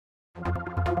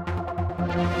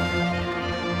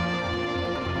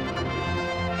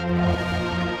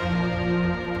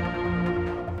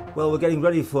Well, we're getting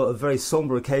ready for a very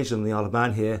sombre occasion in the Isle of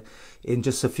Man here. In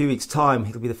just a few weeks' time,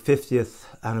 it'll be the 50th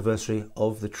anniversary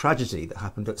of the tragedy that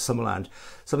happened at Summerland.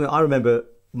 Something I remember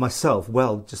myself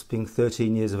well, just being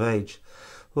 13 years of age.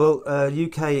 Well,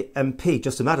 UK MP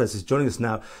Justin Matters is joining us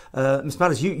now. Ms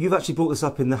Matters, you've actually brought this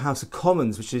up in the House of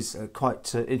Commons, which is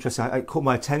quite interesting. It caught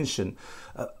my attention.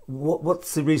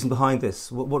 What's the reason behind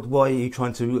this? Why are you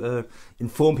trying to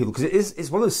inform people? Because it's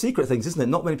one of those secret things, isn't it?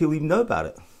 Not many people even know about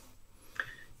it.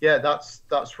 Yeah,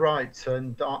 that's right.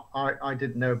 And I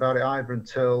didn't know about it either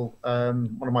until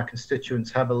one of my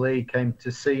constituents, Heather Lee, came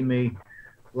to see me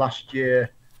last year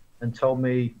and told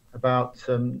me about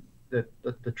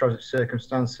the tragic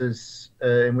circumstances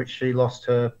in which she lost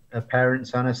her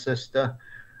parents and her sister,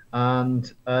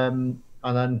 and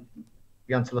then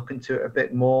began to look into it a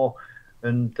bit more,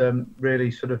 and really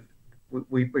sort of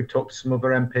we've talked to some other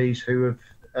MPs who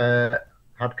have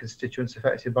had constituents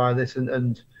affected by this,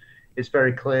 and it's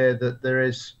very clear that there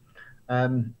is,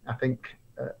 I think,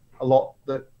 a lot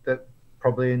that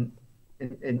probably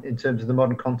in terms of the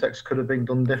modern context could have been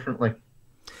done differently.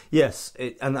 Yes,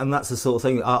 and that's the sort of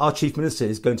thing. Our Chief Minister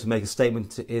is going to make a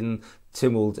statement in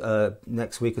Tynwald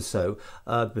next week or so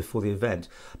before the event.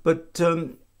 But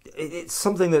it's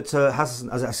something that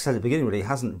hasn't, as I said at the beginning, really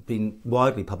hasn't been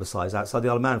widely publicised outside the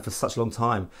Isle of Man for such a long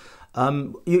time.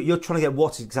 You're trying to get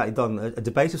what exactly done? A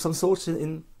debate of some sort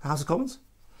in the House of Commons?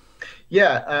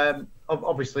 Yeah,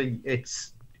 obviously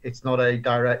it's not a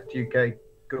direct UK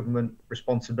government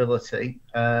responsibility,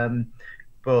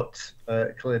 but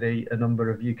clearly a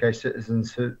number of UK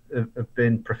citizens have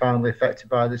been profoundly affected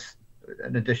by this.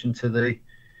 In addition to the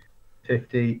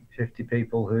 50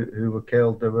 people who were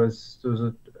killed, there was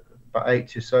about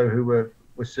 80 or so who were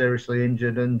seriously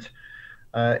injured, and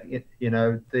you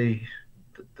know, the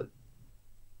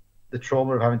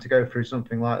trauma of having to go through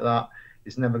something like that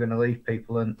is never going to leave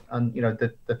people, and you know,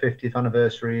 the 50th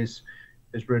anniversary is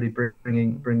really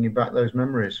bringing back those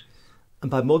memories. And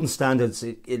by modern standards,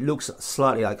 it looks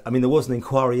slightly like, I mean, there was an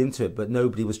inquiry into it, but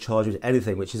nobody was charged with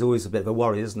anything, which is always a bit of a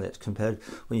worry, isn't it? Compared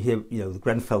when you hear, you know, the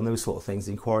Grenfell and those sort of things,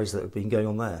 the inquiries that have been going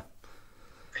on there.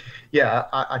 Yeah,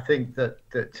 I think that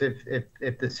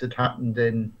if this had happened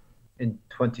in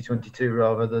 2022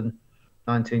 rather than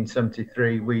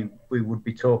 1973, we would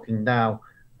be talking now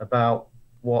about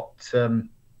what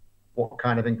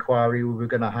kind of inquiry we were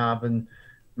going to have, and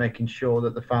making sure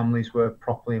that the families were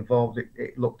properly involved.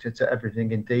 It looked into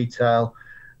everything in detail,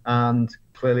 and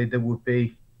clearly there would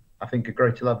be, I think, a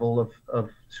greater level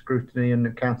of scrutiny and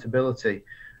accountability.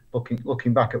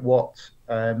 Looking back at what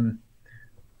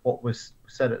was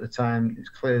said at the time, it's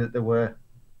clear that there were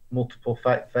multiple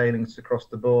failings across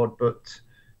the board, but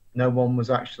no one was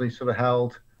actually sort of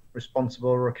held responsible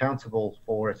or accountable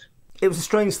for it. It was a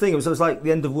strange thing. It was like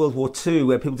the end of World War II,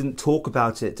 where people didn't talk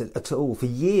about it at all for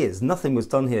years. Nothing was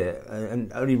done here,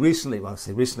 and only recently, well, I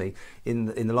say recently, in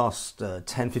the last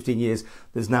 10, 15 years,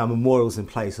 there's now memorials in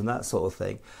place and that sort of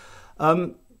thing.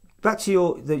 Back to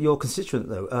your constituent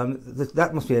though,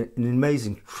 that must be an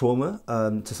amazing trauma,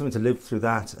 to something to live through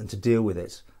that and to deal with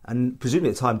it, and presumably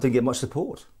at the time didn't get much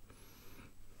support.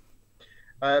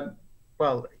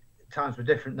 Well, times were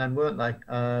different then, weren't they?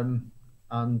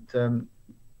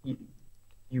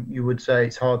 You would say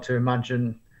it's hard to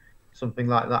imagine something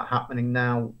like that happening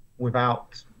now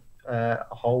without a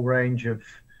whole range of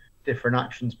different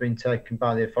actions being taken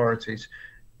by the authorities.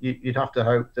 You'd have to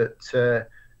hope that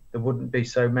there wouldn't be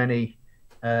so many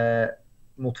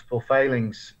multiple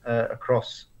failings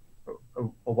across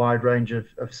a wide range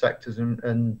of sectors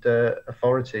and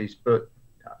authorities. But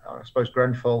I suppose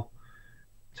Grenfell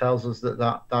tells us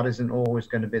that isn't always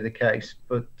going to be the case.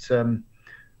 But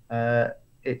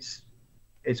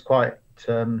it's quite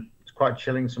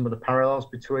chilling, some of the parallels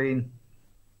between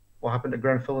what happened at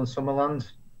Grenfell and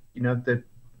Summerland. You know, the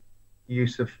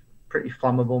use of pretty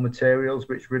flammable materials,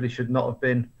 which really should not have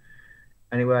been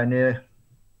anywhere near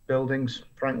buildings,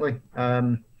 frankly.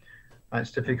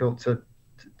 It's difficult to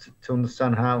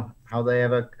understand how they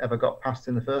ever got past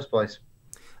in the first place.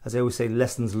 As I always say,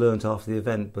 lessons learned after the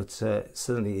event, but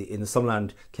certainly in the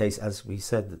Summerland case, as we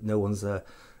said, that no one's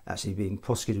actually being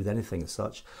prosecuted with anything as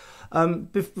such.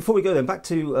 Before we go then, back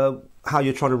to how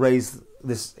you're trying to raise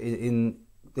this in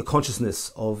the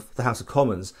consciousness of the House of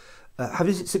Commons. Have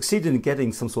you succeeded in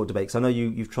getting some sort of debate? Because I know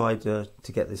you've tried to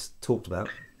get this talked about.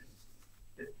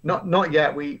 Not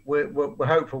yet. We're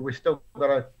hopeful. We've still got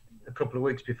a couple of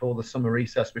weeks before the summer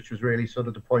recess, which was really sort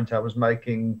of the point I was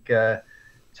making to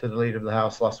the Leader of the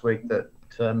House last week, that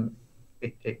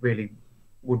it really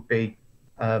would be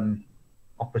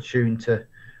opportune to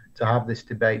to have this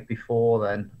debate before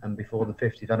then and before the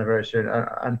 50th anniversary.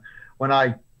 And when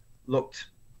I looked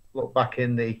back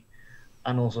in the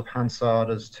annals of Hansard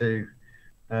as to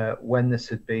when this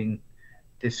had been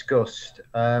discussed,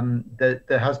 there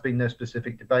has been no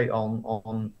specific debate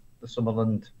on the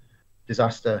Summerland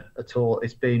disaster at all.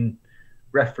 It's been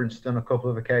referenced on a couple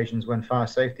of occasions when fire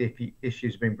safety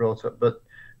issues have been brought up, but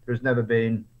there's never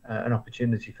been an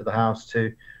opportunity for the House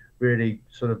to really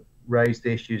sort of raise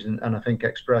the issues and I think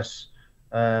express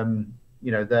their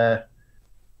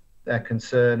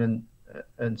concern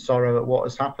and sorrow at what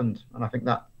has happened. And I think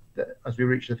that as we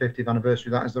reach the 50th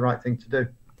anniversary, that is the right thing to do.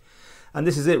 And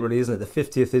this is it, really, isn't it? The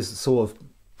 50th is sort of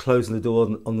closing the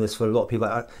door on this for a lot of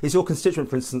people. Is your constituent,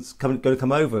 for instance, going to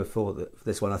come over for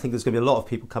this one? I think there's going to be a lot of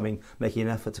people coming, making an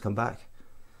effort to come back.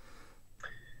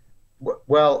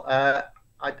 Well,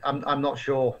 I'm not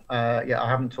sure. I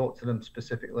haven't talked to them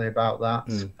specifically about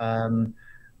that.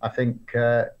 I think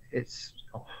it's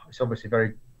obviously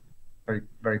very, very,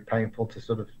 very painful to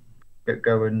sort of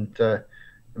go and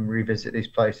revisit these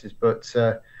places. But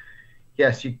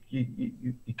yes, you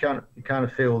kind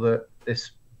of feel that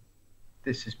this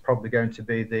is probably going to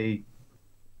be the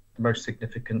most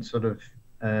significant sort of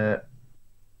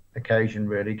occasion,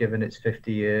 really, given it's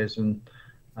 50 years, and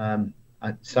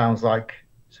it sounds like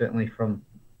certainly from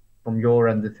your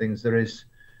end of things there is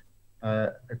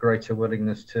a greater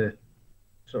willingness to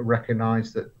sort of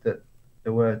recognise that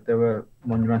there were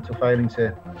monumental failings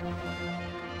here.